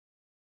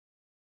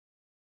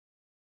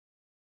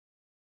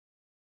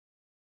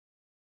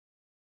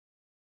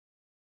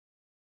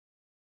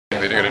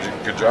think they did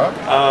a good job?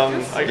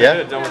 I could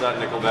have done without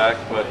Nickelback,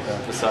 but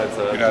besides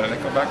that... You're not a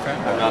Nickelback fan?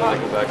 I'm not a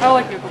Nickelback fan. I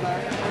like Nickelback.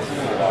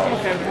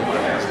 Okay.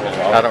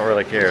 I don't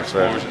really care,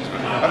 so... I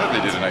thought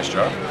they did a nice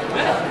job.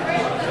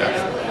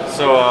 Yeah.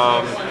 So,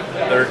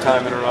 third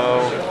time in a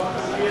row.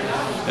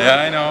 Yeah,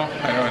 I know,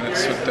 and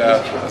it's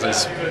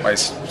with my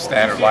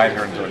standard line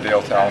here until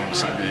Dale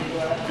Talon's going to be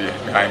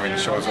behind me when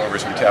the show's over,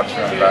 so he taps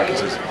me on the back and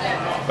says,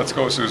 "Let's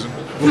go, Susan."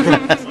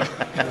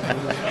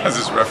 As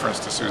his reference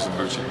to Susan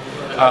Lucci.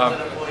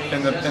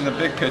 In the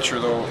big picture,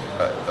 though,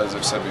 as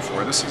I've said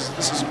before, this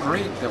is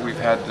great that we've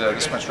had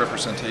this much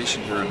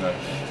representation here in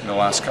the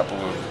last couple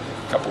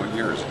of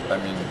years. I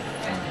mean,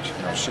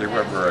 Shea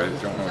Weber, I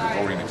don't know the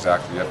voting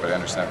exactly yet, but I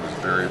understand it was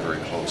very, very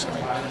close. I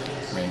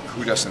mean,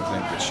 who doesn't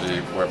think that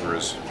Shea Weber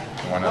is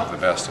one of the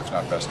best, if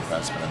not best,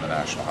 defensemen in the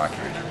National Hockey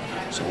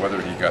League? So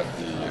whether he got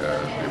the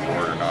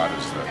award or not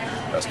as the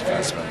best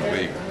defenseman in the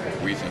league,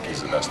 we think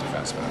he's the best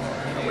defenseman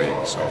in the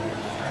league. So,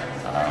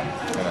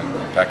 and then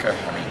Pekka,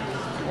 I mean,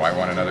 do I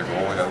want another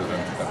goalie other than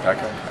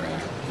Pekka? I mean,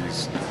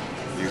 he's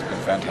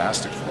been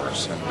fantastic for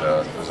us, and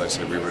as I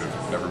said, we would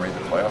have never made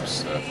the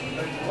playoffs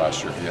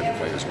last year if he hadn't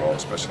played as well,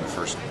 especially in the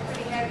first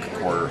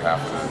quarter, half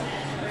of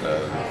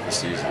the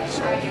season.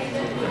 So,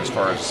 and as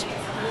far as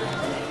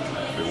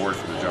the award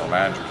for the general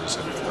manager, as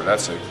I said before,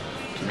 that's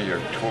to me a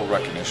total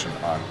recognition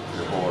on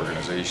your whole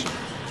organization,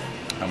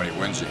 how many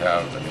wins you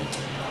have. I mean,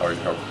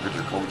 how good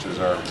your coaches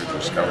are, how good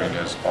your scouting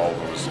is, all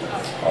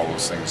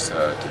those things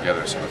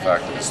together. So the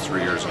fact that it's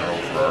 3 years in a row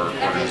for our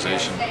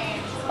organization,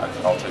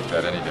 I'll take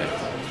that any day.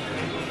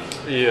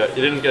 Yeah,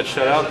 you didn't get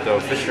shut out though.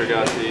 Fisher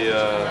got the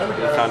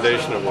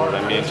Foundation Award.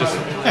 I mean, just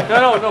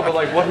no, but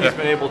like what he's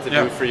been able to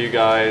do for you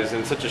guys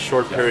in such a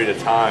short period of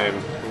time,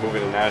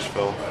 moving to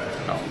Nashville.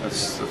 No,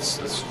 that's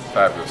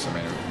fabulous. I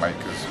mean, Mike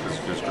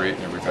is great,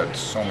 and we've had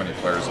so many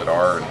players that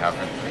are and have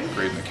been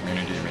great in the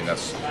community. I mean,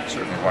 that's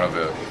certainly one of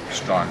the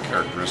strong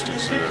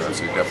characteristics. That's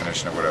a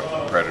definition of what a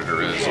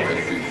Predator is.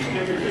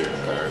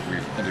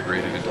 We've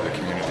integrated into the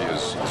community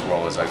as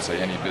well as I'd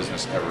say any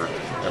business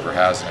ever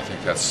has, and I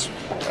think that's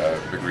a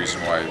big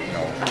reason why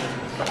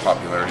the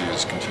popularity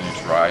has continued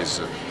to rise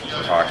for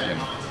hockey in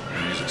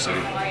Music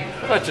City.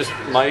 Not just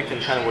Mike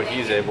and kind of what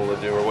he's able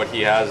to do or what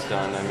he has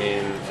done. I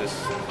mean, just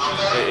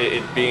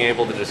being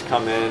able to just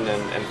come in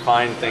and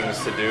find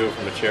things to do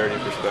from a charity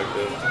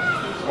perspective.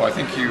 Well, I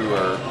think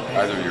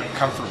either you're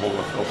comfortable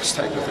with those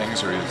type of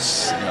things, or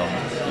it's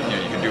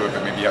you can do it,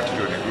 but maybe you have to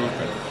do it in a group,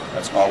 and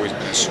that's always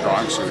been his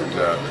strong suit.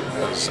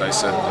 As I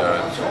said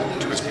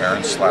to his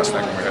parents last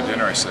night when we had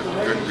dinner, I said,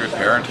 "Good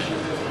parenting,"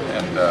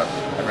 and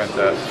I meant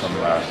that from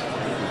the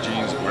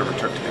genes that Weber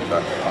took to be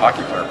the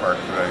hockey player part,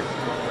 but I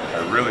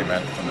really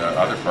meant from the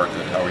other part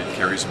that how he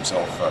carries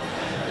himself,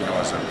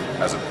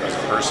 as a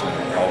person,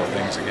 all the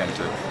things. Again,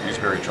 to use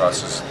Barry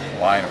Tross's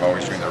line of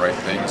always doing the right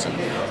things, and I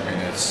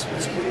mean,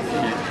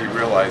 he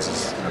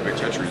realizes in the big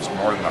picture he's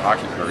more than a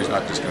hockey player. He's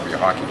not just going to be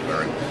a hockey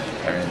player. And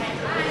I mean,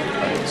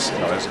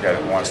 there's a guy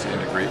that wants to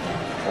integrate, and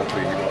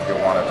hopefully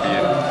he'll want to be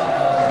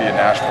in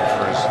Nashville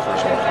for his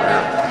whole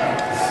career.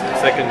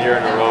 Second year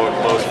in a row, a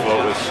close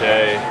vote with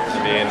Shea.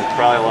 I mean,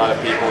 probably a lot of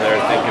people there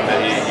thinking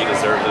that he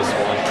deserved this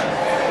one.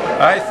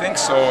 I think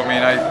so. I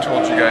mean, I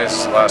told you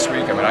guys last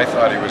week, I mean, I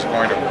thought he was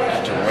going to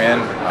win.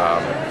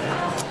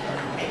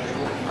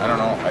 I don't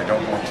know. I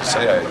don't know what to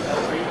say. I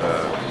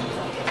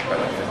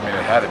mean,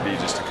 it had to be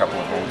just a couple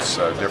of votes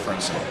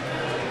difference. And,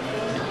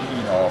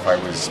 if I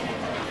was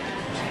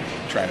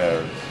trying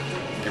to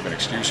give an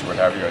excuse or what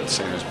have you, I'd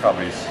say there's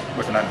probably,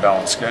 with an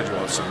unbalanced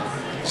schedule,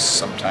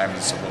 sometimes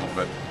it's a little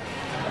bit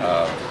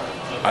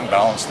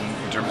unbalanced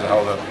in terms of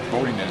how the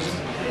voting is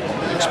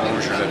and the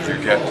exposure that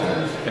you get,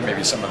 and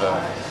maybe some of the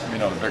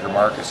the bigger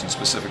markets, and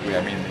specifically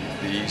I mean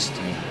the East,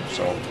 and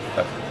so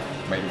that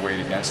may weigh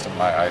against him.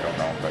 I don't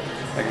know, but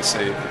like I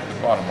say, the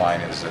bottom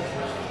line is that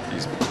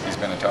he's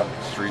been a top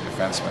 3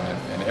 defenseman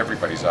in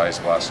everybody's eyes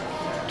the last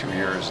 2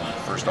 years, and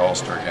first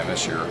All-Star again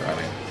this year. I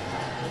mean,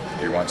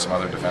 do you want some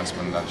other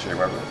defenseman than Shea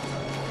Weber?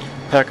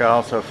 Pekka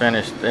also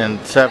finished in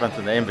 7th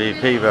in the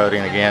MVP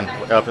voting again,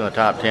 up in the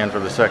top 10 for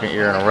the 2nd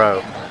year in a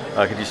row.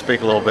 Could you speak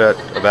a little bit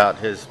about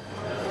his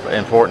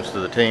importance to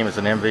the team as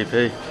an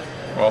MVP?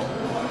 Well,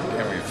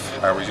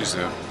 I always use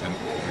the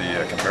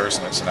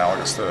comparison that's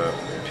analogous to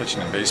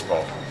pitching in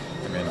baseball.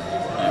 I mean,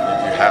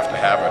 you have to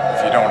have it.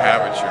 If you don't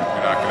have it, you're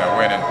not going to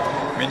win. And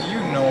I mean,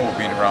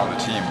 being around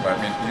the team, but I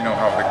mean,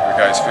 how the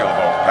guys feel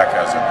about Pekka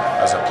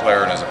as a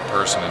player and as a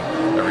person.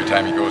 And every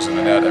time he goes in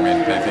the net, I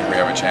mean, they think we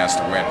have a chance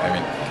to win. I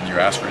mean, can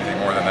you ask for anything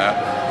more than that?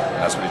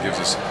 And that's what he gives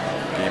us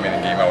game in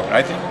and game out. And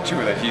I think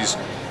too that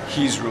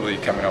he's really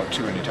coming out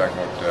too. And you talk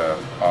about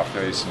off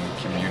ice and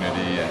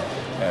community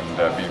and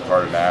being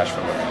part of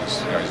Nashville. I mean, he's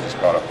just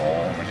bought a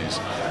home, and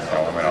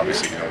I mean,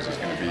 obviously he knows he's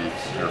going to be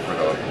here for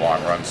the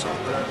long run, so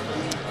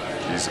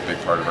he's a big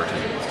part of our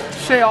team.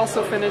 Shea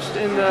also finished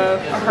in the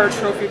Hart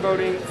Trophy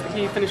voting.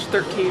 He finished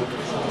 13th.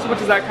 So what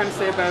does that kind of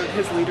say about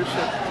his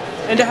leadership?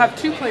 and to have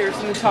 2 players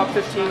in the top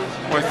 15.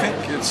 Well, I think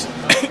it's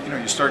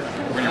you start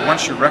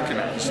once you're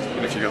recognized,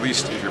 and if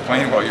you're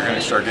playing well, you're going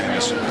to start getting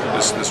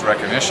this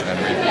recognition, and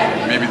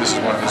maybe this is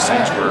one of those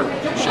things where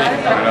Shea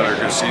can put another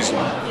good season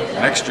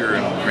next year,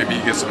 and maybe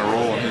he gets in a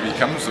role and he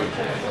becomes a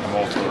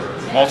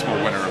multiple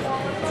winner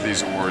of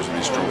these awards and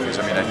these trophies.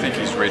 I mean, I think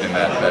he's right in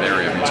that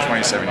area. I mean, he's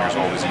 27 years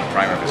old, he's in the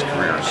prime of his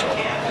career, so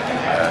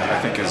I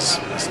think his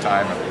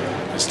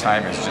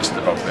time is just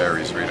about there.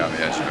 He's right on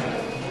the edge of it.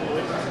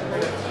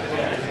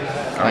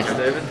 Thanks,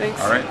 David.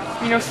 Thanks. All right.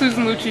 You know,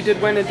 Susan Lucci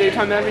did win a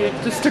Daytime Emmy.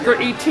 Just took her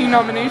 18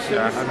 nominations.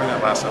 Yeah, I mean,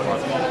 that lasts that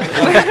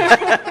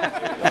long.